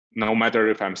no matter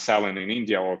if I'm selling in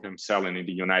India or if I'm selling in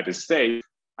the United States,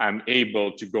 I'm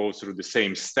able to go through the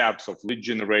same steps of lead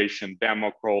generation,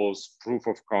 demo calls, proof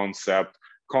of concept,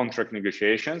 contract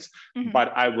negotiations,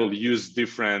 but I will use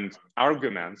different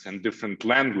arguments and different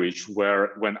language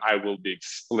when I will be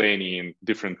explaining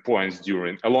different points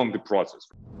along the process.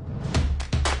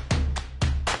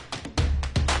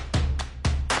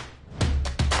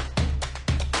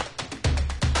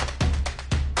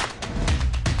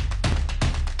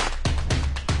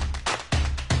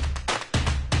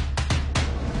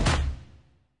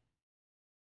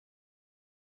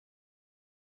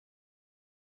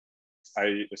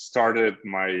 I started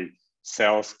my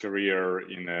sales career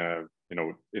in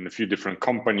a few different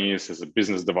companies as a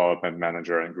business development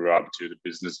manager, and grew up to the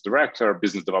business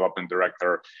development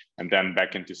director. And then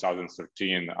back in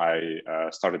 2013, I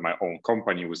started my own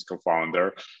company with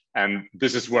co-founder. And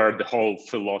this is where the whole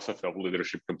philosophy of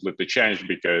leadership completely changed,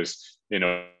 because,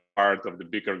 part of the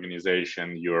big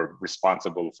organization, you're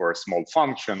responsible for a small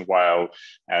function, while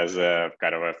as a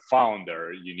kind of a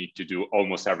founder, you need to do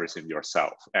almost everything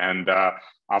yourself. And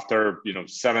after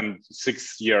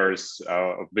 6 years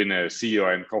of being a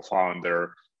CEO and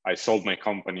co-founder, I sold my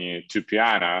company to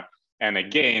Piana. And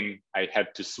again, I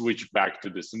had to switch back to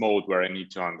this mode where I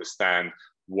need to understand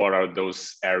what are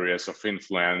those areas of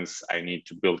influence I need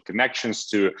to build connections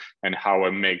to, and how I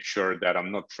make sure that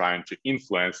I'm not trying to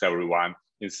influence everyone,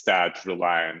 instead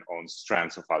relying on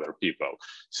strengths of other people.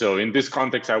 So in this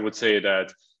context, I would say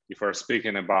that if we're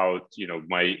speaking about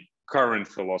my current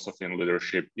philosophy in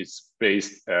leadership, it's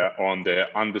based on the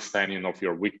understanding of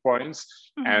your weak points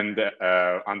and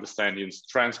understanding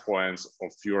strength points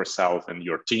of yourself and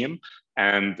your team,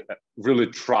 and really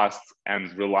trust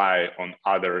and rely on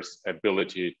others'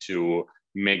 ability to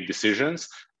make decisions.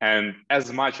 And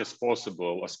as much as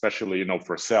possible, especially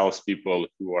for salespeople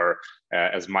who are,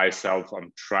 as myself,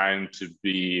 I'm trying to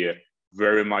be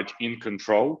very much in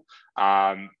control.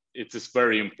 It is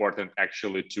very important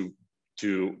actually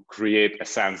to create a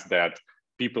sense that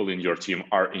people in your team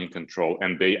are in control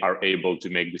and they are able to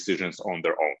make decisions on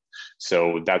their own.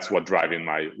 So that's what driving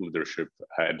my leadership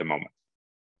at the moment.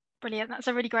 Brilliant. That's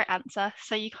a really great answer.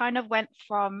 So you kind of went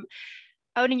from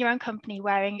owning your own company,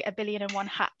 wearing 1,000,000,001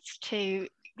 hats, to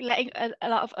letting a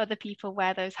lot of other people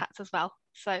wear those hats as well.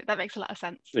 So that makes a lot of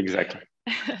sense. Exactly.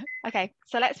 Okay,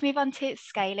 so let's move on to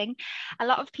scaling. A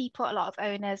lot of people, a lot of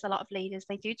owners, a lot of leaders,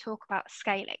 they do talk about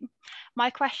scaling. My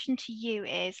question to you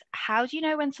is, how do you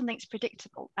know when something's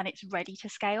predictable and it's ready to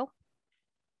scale?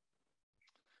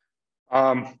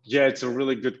 Yeah, it's a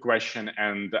really good question.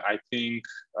 And I think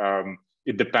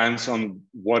it depends on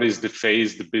what is the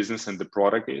phase the business and the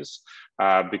product is.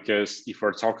 Because if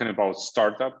we're talking about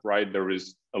startup, right, there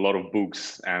is a lot of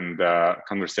books and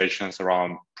conversations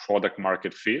around product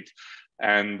market fit.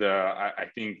 And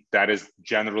I think that is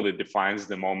generally defines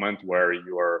the moment where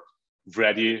you are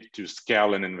ready to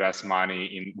scale and invest money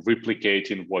in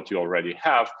replicating what you already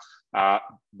have.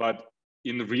 But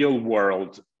in the real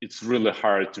world, it's really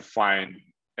hard to find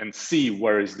and see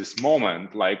where is this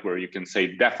moment, like where you can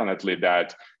say definitely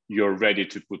that you're ready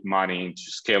to put money into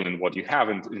scaling what you have,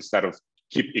 and instead of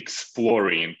keep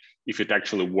exploring if it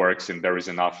actually works and there is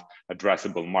enough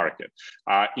addressable market.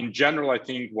 In general, I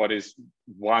think what is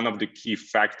one of the key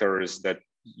factors that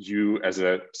you as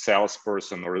a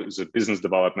salesperson or as a business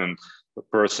development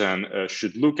person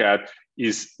should look at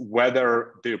is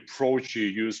whether the approach you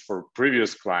use for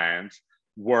previous clients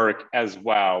work as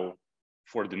well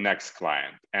for the next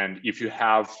client. And if you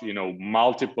have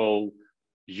multiple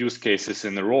use cases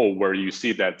in a row where you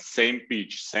see that same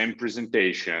pitch, same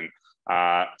presentation,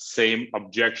 same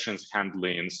objections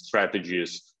handling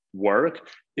strategies work,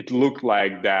 it looked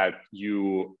like that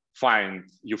you found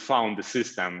the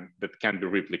system that can be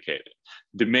replicated.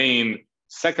 The main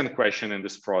second question in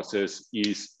this process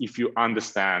is if you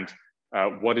understand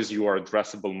what is your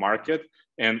addressable market,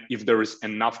 and if there is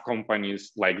enough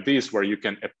companies like this where you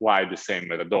can apply the same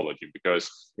methodology.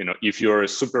 Because if you're a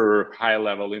super high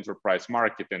level enterprise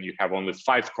market and you have only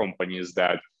 5 companies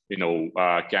that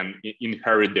can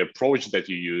inherit the approach that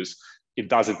you use, it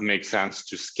doesn't make sense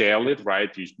to scale it,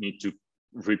 right? You need to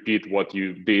repeat what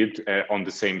you did on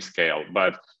the same scale.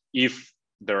 But if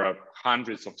there are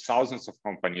hundreds of thousands of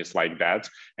companies like that,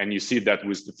 and you see that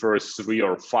with the first 3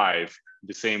 or 5,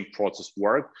 the same process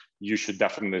work, you should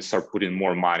definitely start putting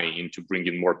more money into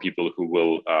bringing more people who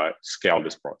will scale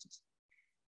this process.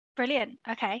 Brilliant.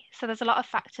 Okay, so there's a lot of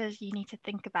factors you need to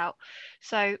think about.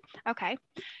 So, okay,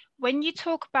 when you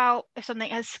talk about if something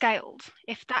has scaled,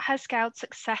 if that has scaled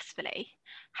successfully,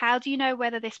 how do you know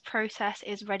whether this process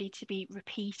is ready to be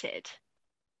repeated?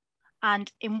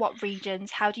 And in what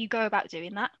regions? How do you go about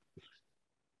doing that?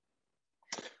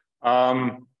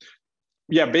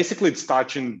 Yeah, basically it's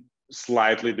touching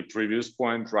slightly the previous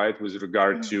point, right, with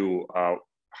regard to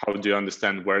how do you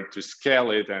understand where to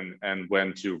scale it and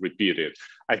when to repeat it.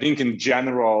 I think in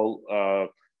general,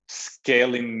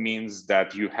 scaling means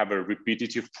that you have a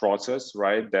repetitive process,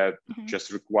 right, that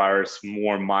just requires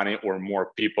more money or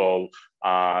more people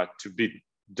to be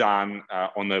done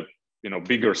on a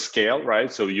bigger scale,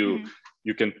 right? So you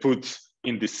can put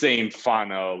in the same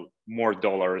funnel more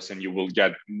dollars and you will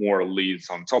get more leads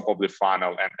on top of the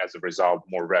funnel, and as a result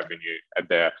more revenue at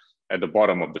the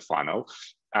bottom of the funnel.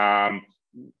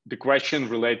 The question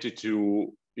related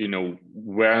to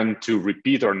when to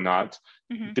repeat or not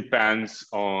depends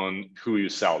on who you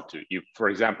sell to. If, for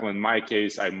example, in my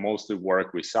case, I mostly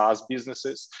work with SaaS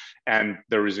businesses, and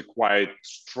there is a quite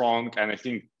strong and I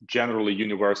think generally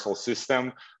universal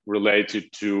system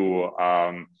related to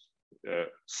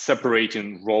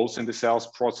separating roles in the sales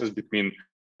process between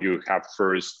you have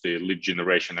first the lead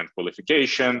generation and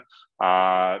qualification,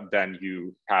 then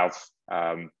you have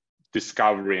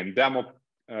discovery and demo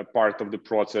part of the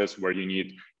process where you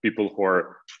need people who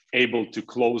are able to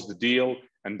close the deal,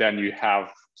 and then you have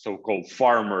so-called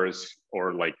farmers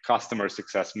or like customer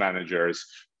success managers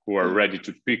who are ready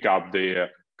to pick up the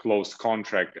close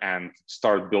contract and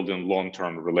start building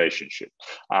long-term relationship.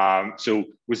 So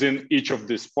within each of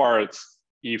these parts,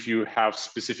 if you have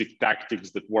specific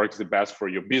tactics that works the best for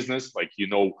your business, like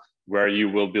where you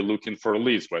will be looking for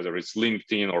leads, whether it's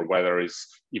LinkedIn or whether it's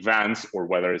events or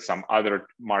whether it's some other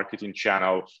marketing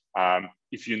channel,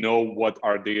 if you know what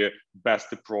are the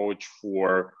best approach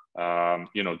for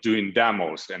doing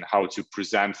demos and how to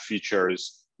present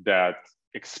features that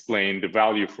explain the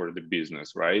value for the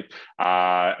business, right?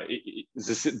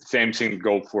 The same thing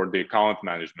go for the account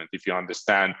management. If you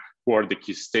understand who are the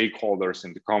key stakeholders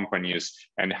in the companies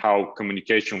and how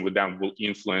communication with them will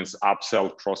influence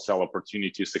upsell, cross-sell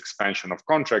opportunities, expansion of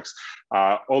contracts,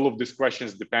 all of these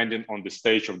questions, depending on the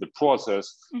stage of the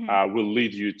process, will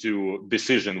lead you to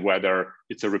decision whether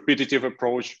it's a repetitive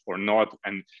approach or not,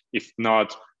 and if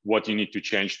not, what you need to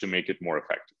change to make it more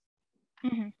effective.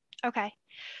 Okay,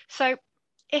 so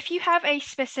if you have a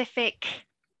specific,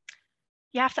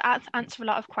 you have to answer a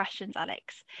lot of questions,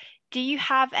 Alex. Do you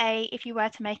have if you were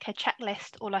to make a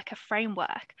checklist or like a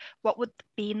framework, what would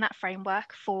be in that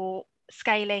framework for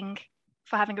scaling,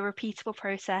 for having a repeatable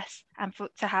process and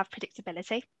to have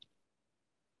predictability?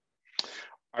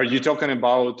 Are you talking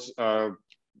about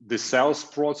the sales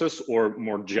process or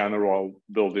more general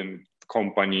building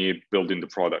company, building the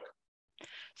product?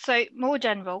 So more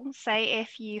general, say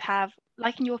if you have,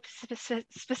 like in your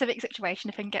specific situation,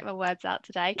 if I can get my words out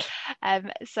today.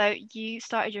 So you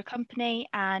started your company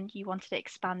and you wanted to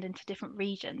expand into different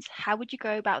regions. How would you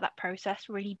go about that process,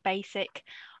 really basic,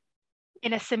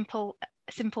 in a simple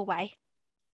way?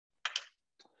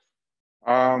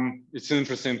 It's an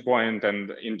interesting point,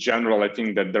 and in general, I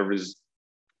think that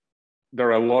there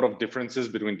are a lot of differences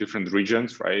between different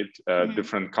regions, right?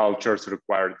 Different cultures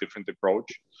require different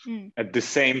approach. At the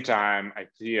same time, I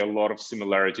see a lot of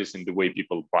similarities in the way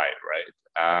people buy,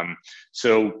 right?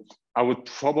 So I would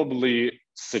probably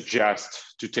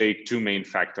suggest to take two main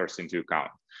factors into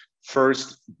account.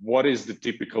 First, what is the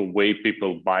typical way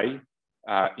people buy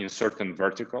in certain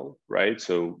vertical, right?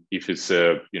 So if it's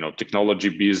a technology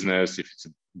business, if it's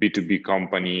a B2B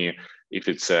company, if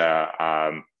it's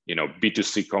a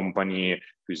B2C company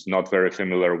who's not very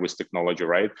familiar with technology,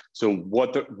 right? So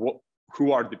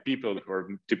who are the people who are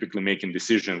typically making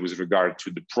decisions with regard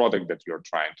to the product that you're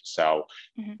trying to sell,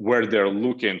 where they're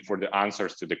looking for the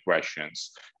answers to the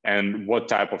questions, and what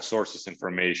type of sources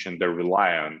information they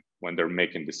rely on when they're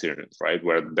making decisions, right?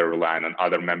 Where they're relying on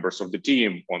other members of the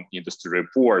team, on industry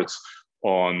reports,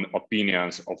 on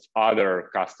opinions of other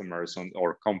customers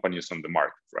or companies on the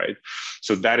market, right?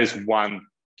 So that is one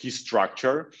key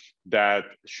structure that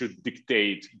should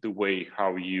dictate the way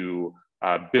how you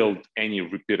build any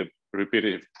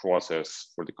repetitive process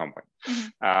for the company,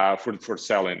 for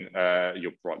selling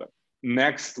your product.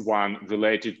 Next one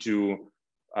related to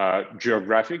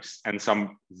geographics and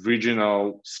some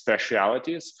regional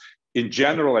specialities. In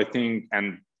general, I think,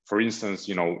 and for instance,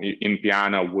 in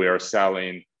Piano, we're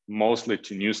selling mostly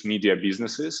to news media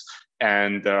businesses,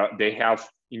 and they have,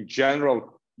 in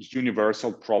general,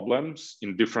 universal problems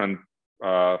in different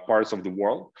parts of the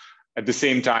world. At the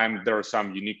same time, there are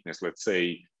some uniqueness. Let's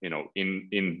say,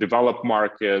 in developed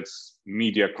markets,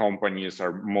 media companies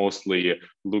are mostly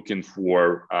looking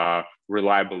for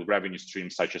reliable revenue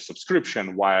streams such as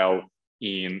subscription, while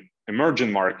in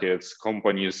emerging markets,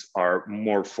 companies are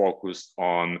more focused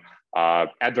on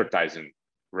advertising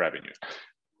revenue.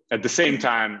 At the same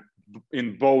time,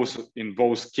 in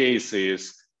both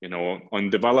cases, On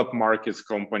developed markets,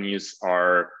 companies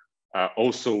are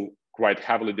also quite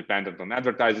heavily dependent on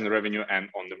advertising revenue, and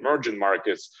on the emerging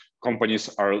markets, companies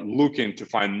are looking to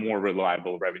find more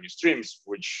reliable revenue streams,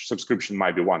 which subscription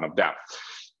might be one of them.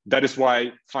 That is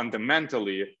why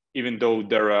fundamentally, even though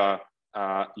there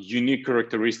are unique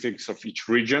characteristics of each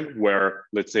region, where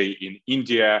let's say in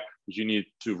India, you need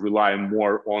to rely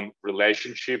more on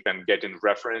relationship and getting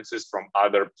references from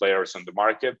other players on the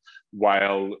market,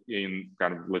 while in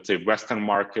kind of, let's say, Western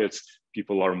markets,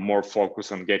 people are more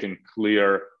focused on getting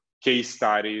clear case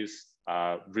studies,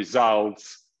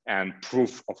 results, and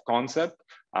proof of concept.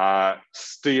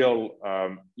 Still,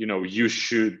 you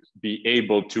should be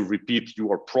able to repeat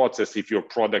your process if your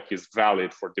product is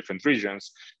valid for different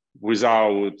regions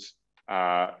without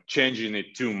changing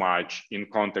it too much in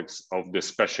context of the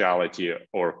speciality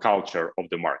or culture of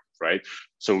the market, right?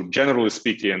 So generally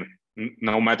speaking,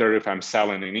 no matter if I'm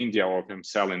selling in India or if I'm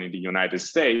selling in the United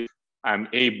States, I'm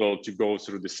able to go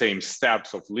through the same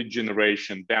steps of lead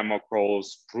generation, demo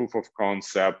calls, proof of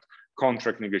concept,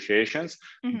 contract negotiations,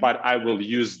 but I will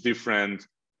use different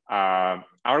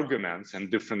arguments and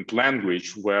different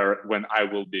language when I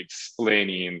will be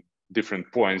explaining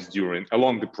different points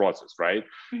along the process, right?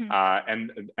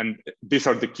 And these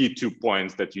are the key 2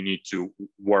 points that you need to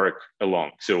work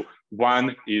along. So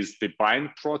one is the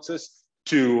buying process.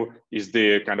 2 is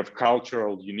the kind of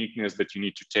cultural uniqueness that you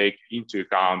need to take into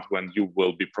account when you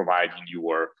will be providing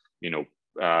your,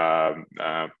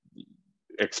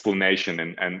 explanation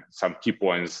and some key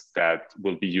points that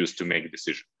will be used to make a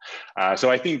decision. So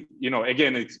I think,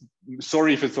 again,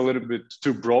 sorry if it's a little bit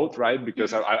too broad, right?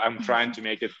 Because I'm trying to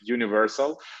make it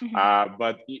universal,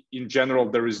 but in general,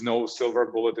 there is no silver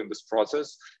bullet in this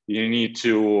process. You need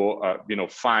to,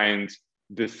 find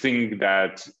the thing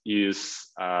that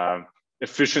is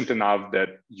efficient enough that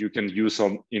you can use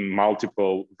in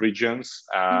multiple regions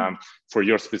for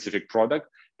your specific product.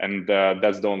 And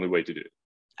that's the only way to do it.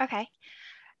 Okay.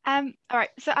 All right.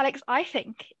 So Alex, I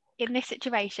think in this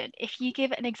situation, if you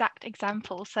give an exact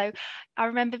example, so I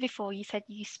remember before you said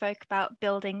you spoke about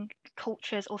building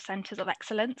cultures or centers of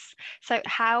excellence. So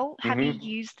how have you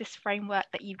used this framework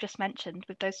that you've just mentioned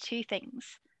with those 2 things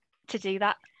to do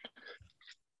that?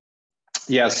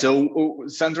 Yeah, so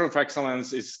Center of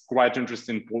Excellence is quite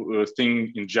interesting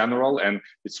thing in general, and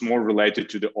it's more related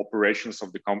to the operations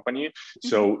of the company.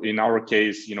 So in our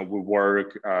case, we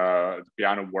work,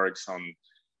 Piano works on,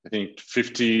 I think,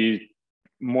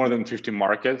 more than 50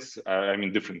 markets,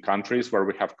 different countries where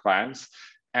we have clients.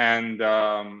 And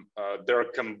they're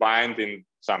combined in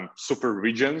some super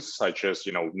regions, such as,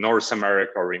 North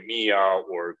America or EMEA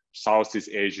or Southeast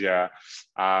Asia.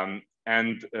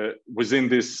 And within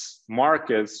these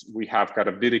markets, we have kind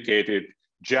of dedicated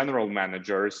general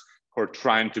managers who are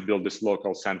trying to build these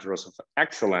local centers of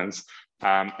excellence.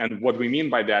 And what we mean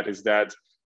by that is that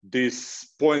these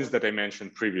points that I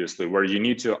mentioned previously, where you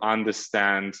need to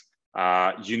understand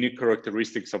unique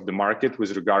characteristics of the market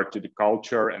with regard to the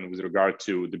culture and with regard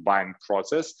to the buying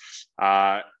process,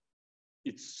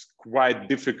 it's quite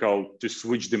difficult to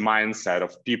switch the mindset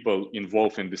of people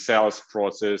involved in the sales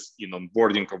process, in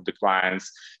onboarding of the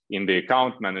clients, in the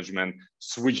account management,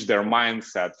 switch their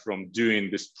mindset from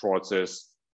doing this process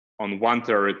on one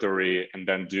territory and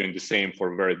then doing the same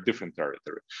for a very different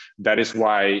territory. That is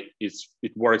why it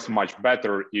works much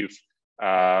better if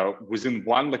within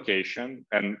one location,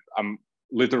 and I'm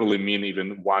literally mean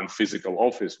even one physical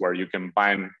office, where you can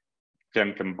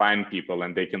combine people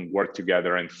and they can work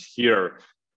together and hear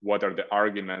what are the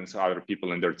arguments other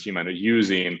people in their team are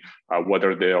using, what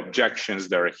are the objections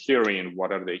they're hearing,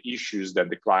 what are the issues that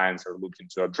the clients are looking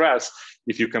to address.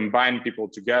 If you combine people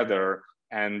together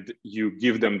and you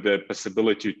give them the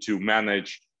possibility to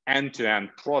manage end-to-end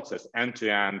process,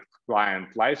 end-to-end client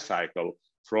lifecycle,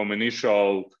 from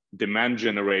initial demand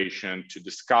generation to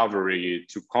discovery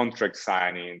to contract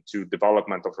signing to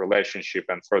development of relationship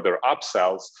and further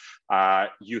upsells,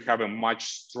 you have a much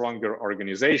stronger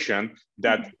organization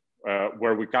that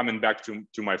where we're coming back to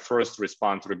my first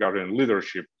response regarding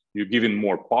leadership. You're giving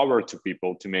more power to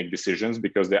people to make decisions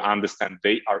because they understand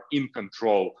they are in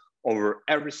control over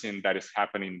everything that is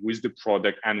happening with the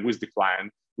product and with the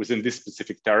client within this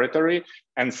specific territory.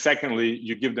 And secondly,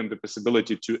 you give them the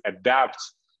possibility to adapt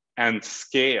and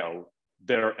scale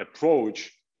their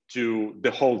approach to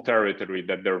the whole territory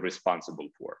that they're responsible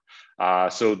for.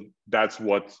 So that's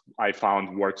what I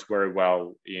found works very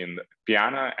well in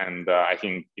Piana, and I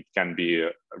think it can be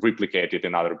replicated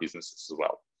in other businesses as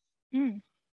well.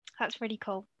 That's really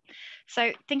cool.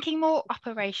 So thinking more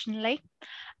operationally,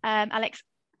 Alex,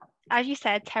 as you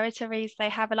said, territories, they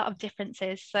have a lot of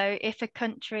differences. So if a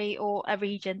country or a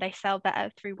region, they sell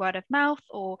better through word of mouth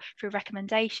or through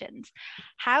recommendations,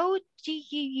 how do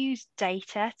you use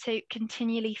data to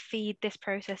continually feed this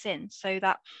process in so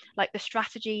that like the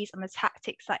strategies and the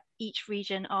tactics that each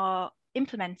region are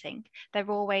implementing, they're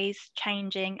always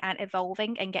changing and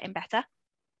evolving and getting better?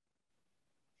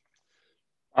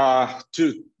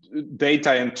 To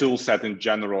data and tool set in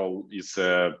general is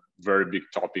a very big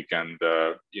topic, and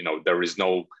there is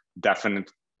no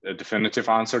definitive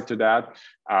answer to that.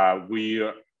 We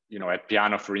at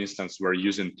Piano, for instance, we're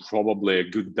using probably a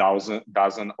good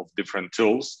dozen of different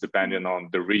tools depending on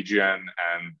the region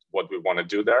and what we want to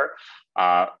do there.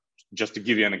 Just to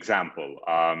give you an example,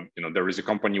 there is a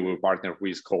company we partner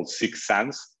with called 6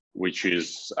 Sense, which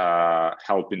is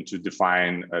helping to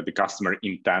define the customer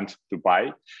intent to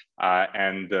buy.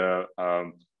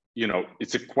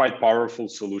 It's a quite powerful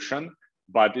solution,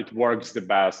 but it works the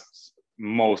best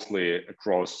mostly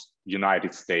across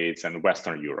United States and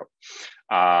Western Europe,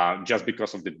 just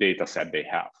because of the data set they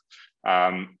have.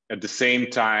 At the same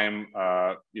time,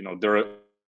 there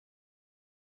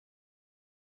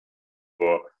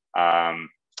are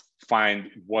find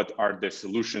what are the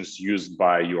solutions used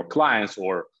by your clients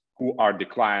or who are the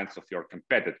clients of your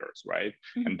competitors, right?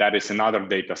 Mm-hmm. And that is another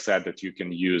data set that you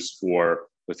can use for,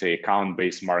 let's say,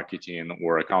 account-based marketing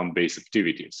or account-based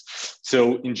activities.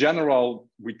 So in general,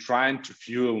 we're trying to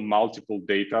fuel multiple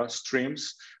data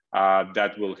streams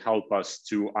that will help us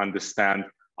to understand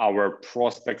our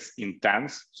prospects'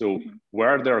 intents. So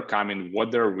where they're coming, what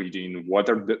they're reading, what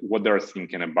they're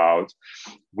thinking about.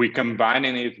 We're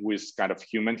combining it with kind of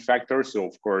human factors. So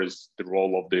of course, the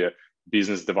role of the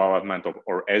business development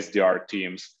or SDR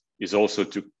teams is also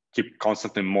to keep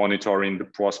constantly monitoring the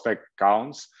prospect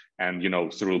counts, and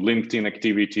through LinkedIn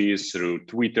activities, through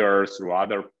Twitter, through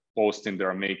other posting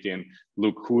they're making,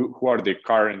 look who are they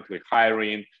currently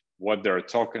hiring, what they're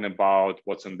talking about,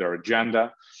 what's on their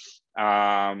agenda.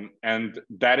 And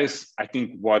that is, I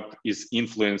think, what is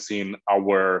influencing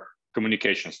our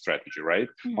communication strategy, right?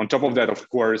 Mm-hmm. On top of that, of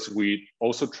course, we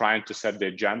also trying to set the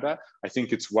agenda. I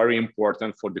think it's very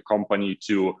important for the company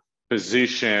to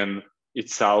position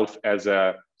itself as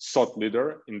a thought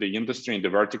leader in the industry, in the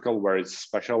vertical where it's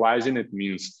specializing. It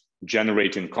means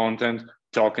generating content,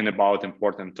 talking about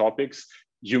important topics.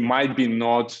 You might be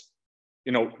not,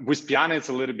 with Piano, it's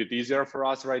a little bit easier for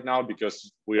us right now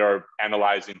because we are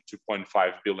analyzing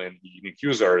 2.5 billion unique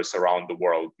users around the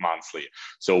world monthly.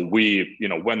 So we,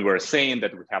 when we're saying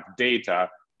that we have data,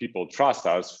 people trust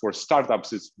us. For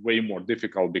startups, it's way more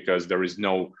difficult because there is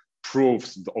no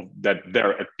proofs of that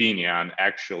their opinion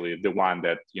actually the one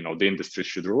that the industry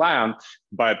should rely on.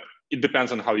 But it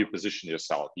depends on how you position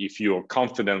yourself. If you're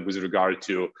confident with regard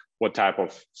to what type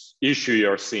of issue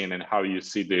you're seeing and how you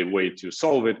see the way to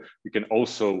solve it, you can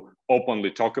also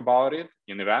openly talk about it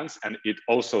in events, and it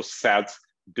also sets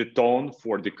the tone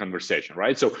for the conversation,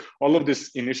 right? So all of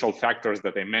these initial factors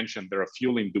that I mentioned, they're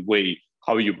fueling the way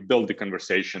how you build the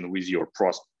conversation with your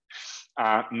prospect.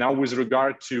 Now, with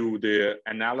regard to the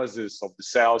analysis of the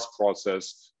sales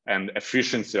process and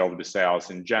efficiency of the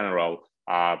sales in general,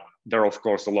 there are, of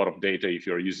course, a lot of data. If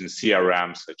you're using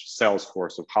CRM, such as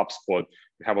Salesforce or HubSpot,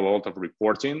 you have a lot of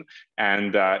reporting,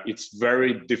 and it's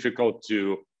very difficult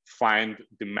to find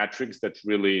the metrics that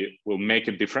really will make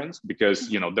a difference because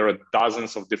there are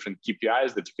dozens of different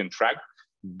KPIs that you can track,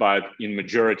 but in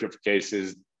majority of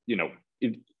cases,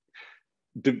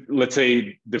 let's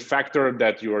say the factor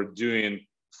that you are doing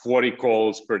 40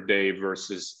 calls per day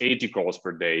versus 80 calls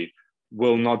per day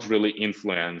will not really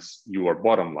influence your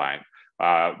bottom line.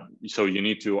 So you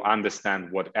need to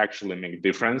understand what actually makes a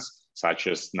difference, such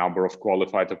as number of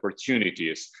qualified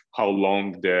opportunities, how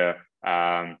long the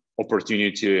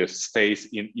opportunity stays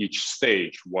in each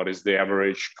stage, what is the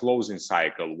average closing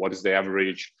cycle, what is the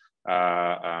average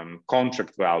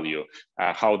contract value,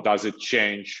 how does it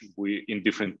change in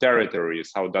different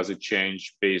territories, how does it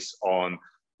change based on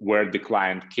where the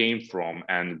client came from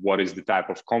and what is the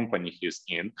type of company he's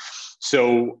in.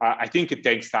 So I think it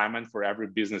takes time, and for every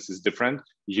business is different.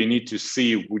 You need to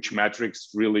see which metrics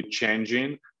really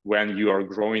changing when you are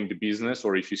growing the business,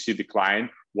 or if you see the client,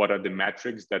 what are the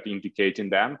metrics that indicating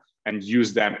them, and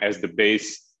use them as the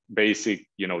basic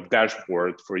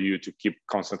dashboard for you to keep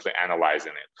constantly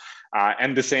analyzing it.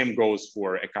 And the same goes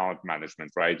for account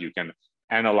management, right? You can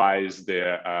analyze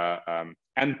the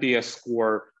NPS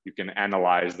score, you can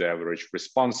analyze the average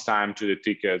response time to the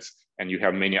tickets, and you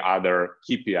have many other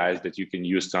KPIs that you can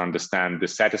use to understand the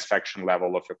satisfaction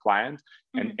level of your client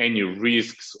and any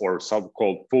risks or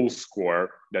so-called pull score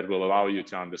that will allow you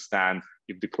to understand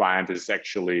if the client is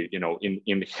actually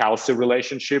in healthy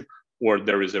relationship or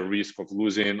there is a risk of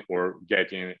losing or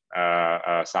getting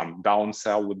some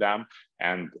downsell with them,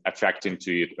 and affecting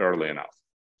to it early enough.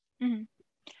 Mm-hmm.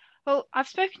 Well, I've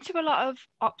spoken to a lot of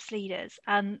ops leaders,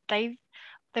 and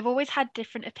they've always had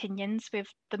different opinions with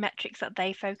the metrics that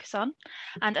they focus on.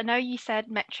 And I know you said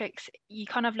metrics, you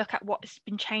kind of look at what's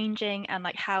been changing and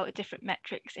like how different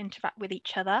metrics interact with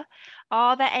each other.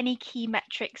 Are there any key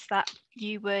metrics that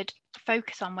you would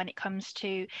focus on when it comes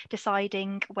to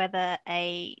deciding whether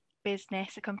a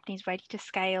business, a company is ready to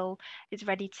scale, is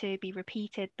ready to be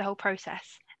repeated, the whole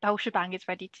process, the whole shebang is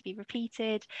ready to be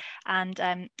repeated, and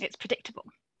it's predictable?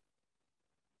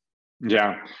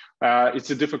 Yeah, it's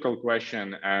a difficult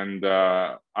question, and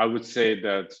I would say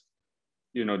that,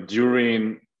 you know,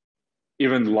 during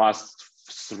even the last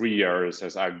 3 years,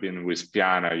 as I've been with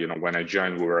Piana, you know, when I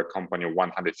joined, we were a company of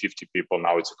 150 people.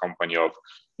 Now it's a company of,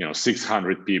 you know,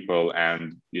 600 people,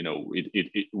 and you know,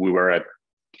 we were at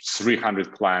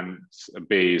 300 clients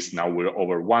base. Now we're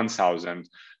over 1,000.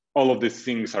 All of these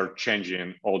things are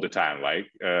changing all the time. Like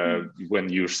when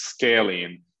you're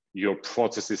scaling, your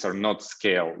processes are not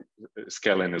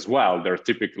scaling as well. They're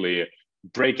typically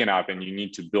breaking up, and you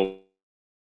need to build.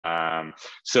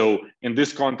 So in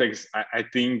this context, I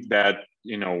think that,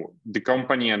 you know, the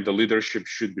company and the leadership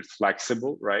should be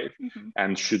flexible, right? Mm-hmm.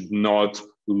 And should not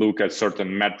look at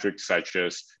certain metrics, such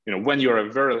as, you know, when you're at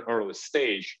a very early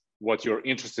stage, what you're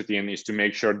interested in is to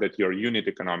make sure that your unit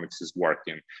economics is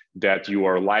working, that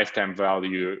your lifetime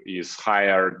value is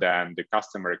higher than the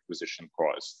customer acquisition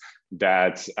cost,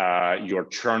 that your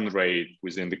churn rate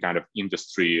within the kind of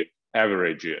industry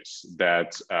averages,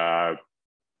 that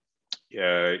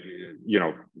you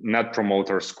know, net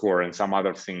promoter score and some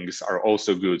other things are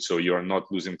also good, so you're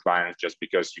not losing clients just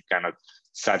because you cannot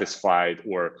satisfy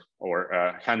or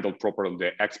handle properly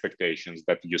the expectations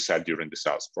that you set during the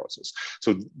sales process.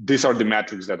 So these are the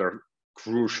metrics that are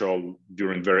crucial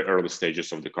during very early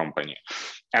stages of the company.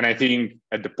 And I think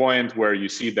at the point where you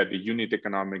see that the unit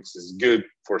economics is good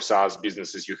for SaaS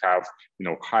businesses, you have, you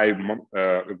know, high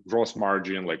gross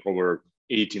margin, like over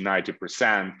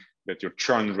 80-90%, that your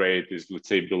churn rate is, let's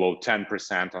say, below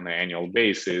 10% on an annual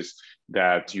basis,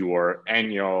 that your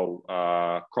annual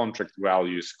contract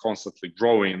value is constantly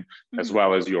growing, as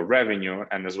well as your revenue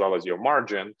and as well as your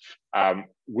margin.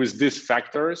 With these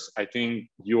factors, I think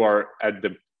you are at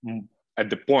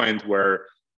the point where,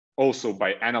 also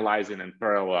by analyzing in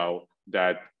parallel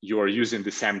that you are using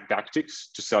the same tactics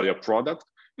to sell your product,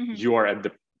 you are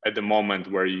at the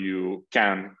moment where you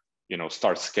can, you know,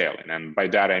 start scaling. And by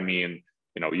that I mean,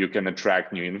 you know, you can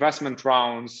attract new investment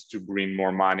rounds to bring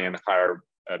more money and hire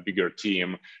a bigger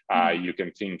team. You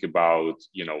can think about,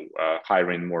 you know,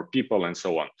 hiring more people and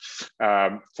so on.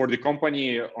 For the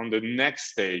company on the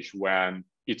next stage, when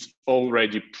it's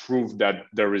already proved that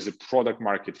there is a product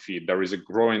market fit, there is a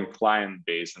growing client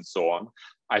base and so on,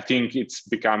 I think it's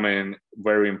becoming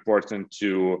very important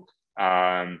to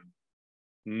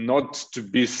not to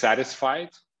be satisfied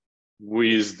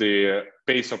with the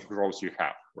pace of growth you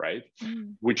have, right?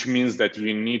 Which means that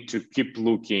you need to keep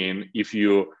looking, if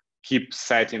you keep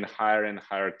setting higher and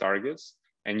higher targets,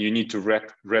 and you need to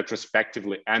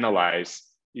retrospectively analyze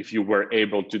if you were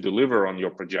able to deliver on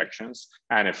your projections,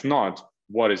 and if not,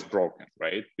 what is broken,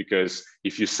 right? Because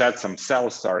if you set some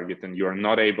sales target and you're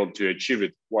not able to achieve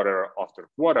it quarter after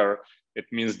quarter, it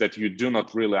means that you do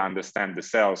not really understand the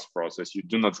sales process. You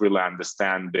do not really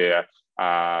understand the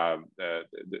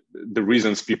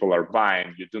reasons people are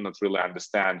buying. You do not really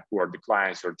understand who are the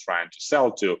clients you're trying to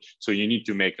sell to. So you need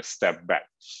to make a step back.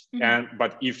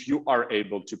 But if you are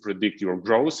able to predict your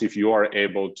growth, if you are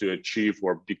able to achieve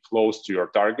or be close to your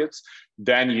targets,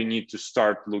 then you need to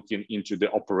start looking into the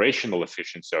operational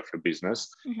efficiency of your business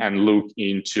and look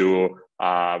into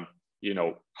you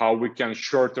know, how we can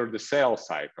shorten the sales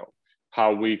cycle,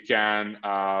 how we can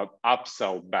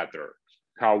upsell better,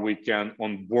 how we can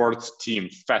onboard team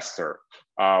faster,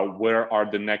 where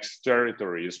are the next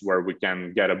territories where we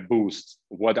can get a boost,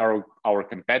 what are our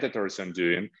competitors are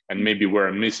doing, and maybe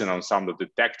we're missing on some of the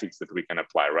tactics that we can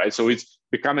apply, right? So it's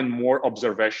becoming more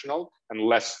observational and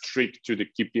less strict to the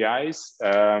KPIs.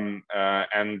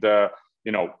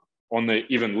 You know, on the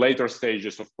even later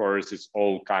stages, of course, it's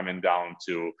all coming down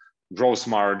to gross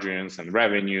margins and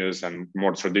revenues and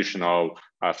more traditional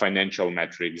financial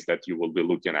metrics that you will be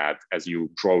looking at as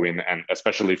you grow in, and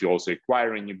especially if you're also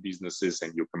acquiring new businesses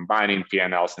and you're combining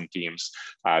P&Ls and teams,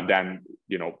 then,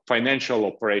 you know, financial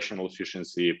operational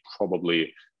efficiency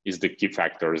probably is the key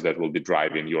factors that will be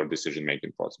driving your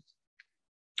decision-making process.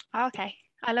 Okay,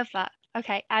 I love that.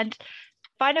 Okay, and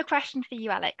final question for you,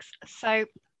 Alex. So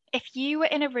if you were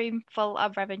in a room full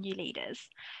of revenue leaders,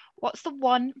 What's the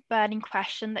one burning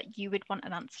question that you would want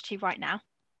an answer to right now?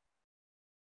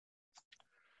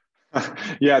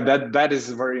 Yeah, that is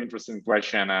a very interesting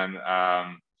question, and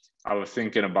I was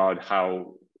thinking about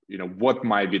how, what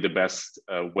might be the best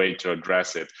way to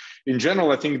address it. In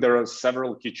general, I think there are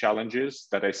several key challenges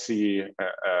that I see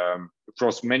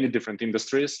across many different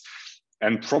industries,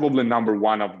 and probably number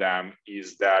one of them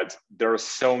is that there are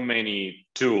so many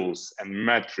tools and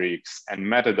metrics and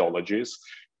methodologies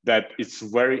that it's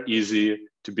very easy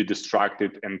to be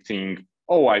distracted and think,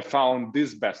 oh, I found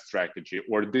this best strategy,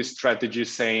 or this strategy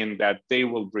saying that they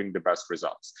will bring the best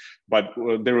results. But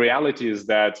the reality is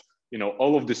that,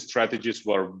 all of these strategies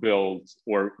were built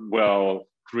or well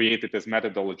created as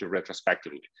methodology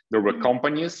retrospectively. There were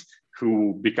companies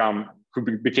who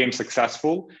became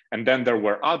successful, and then there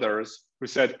were others who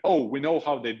said, oh, we know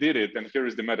how they did it, and here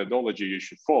is the methodology you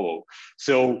should follow.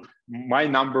 So my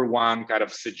number one kind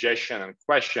of suggestion and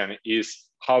question is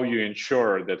how you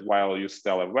ensure that while you're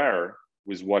still aware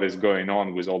with what is going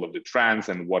on with all of the trends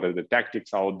and what are the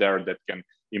tactics out there that can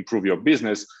improve your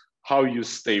business, how you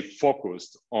stay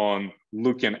focused on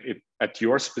looking at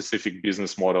your specific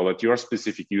business model, at your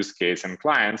specific use case and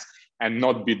clients, and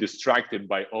not be distracted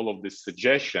by all of these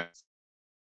suggestions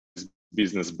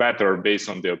business better based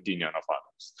on the opinion of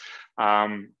others.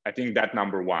 I think that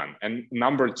number one. And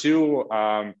number two,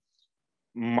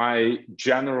 my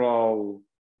general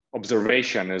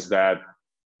observation is that,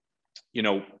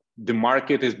 the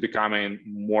market is becoming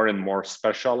more and more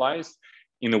specialized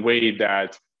in a way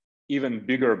that even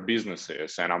bigger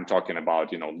businesses, and I'm talking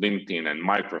about, LinkedIn and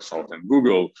Microsoft and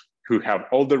Google, who have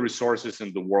all the resources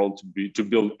in the world to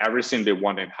build everything they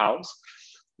want in-house,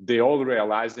 they all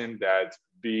realizing that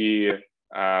be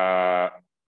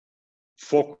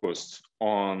focused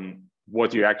on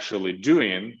what you're actually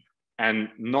doing and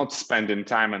not spending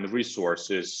time and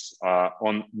resources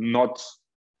on not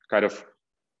kind of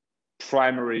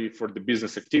primary for the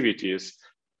business activities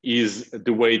is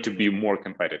the way to be more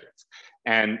competitive.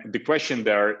 And the question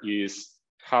there is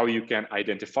how you can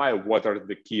identify what are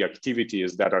the key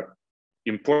activities that are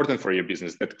important for your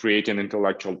business that create an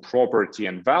intellectual property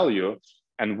and value,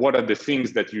 and what are the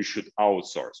things that you should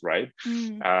outsource, right?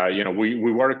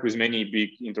 We work with many big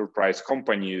enterprise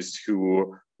companies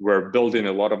who were building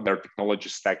a lot of their technology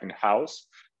stack in-house,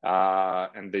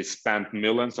 and they spent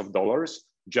millions of dollars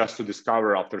just to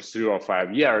discover after 3 or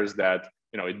 5 years that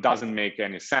it doesn't make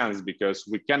any sense because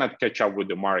we cannot catch up with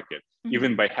the market.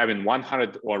 Even by having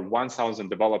 100 or 1,000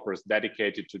 developers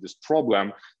dedicated to this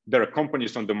problem, there are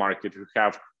companies on the market who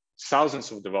have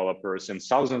thousands of developers and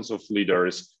thousands of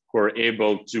leaders who are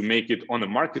able to make it on a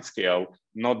market scale,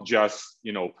 not just,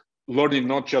 learning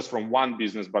not just from one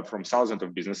business, but from thousands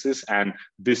of businesses. And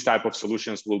this type of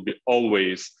solutions will be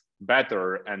always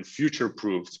better and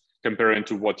future-proofed comparing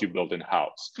to what you build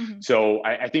in-house. So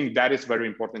I think that is a very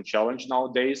important challenge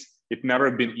nowadays. It's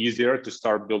never been easier to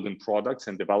start building products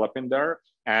and developing there.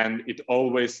 And it's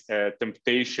always a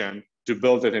temptation to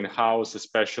build it in-house,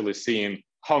 especially seeing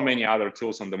how many other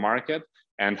tools on the market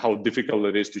and how difficult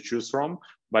it is to choose from.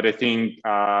 But I think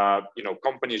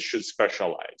companies should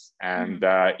specialize, and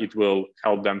it will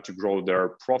help them to grow their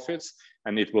profits,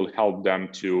 and it will help them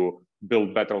to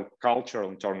build better culture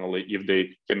internally if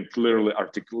they can clearly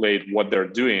articulate what they're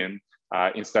doing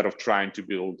instead of trying to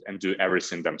build and do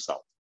everything themselves.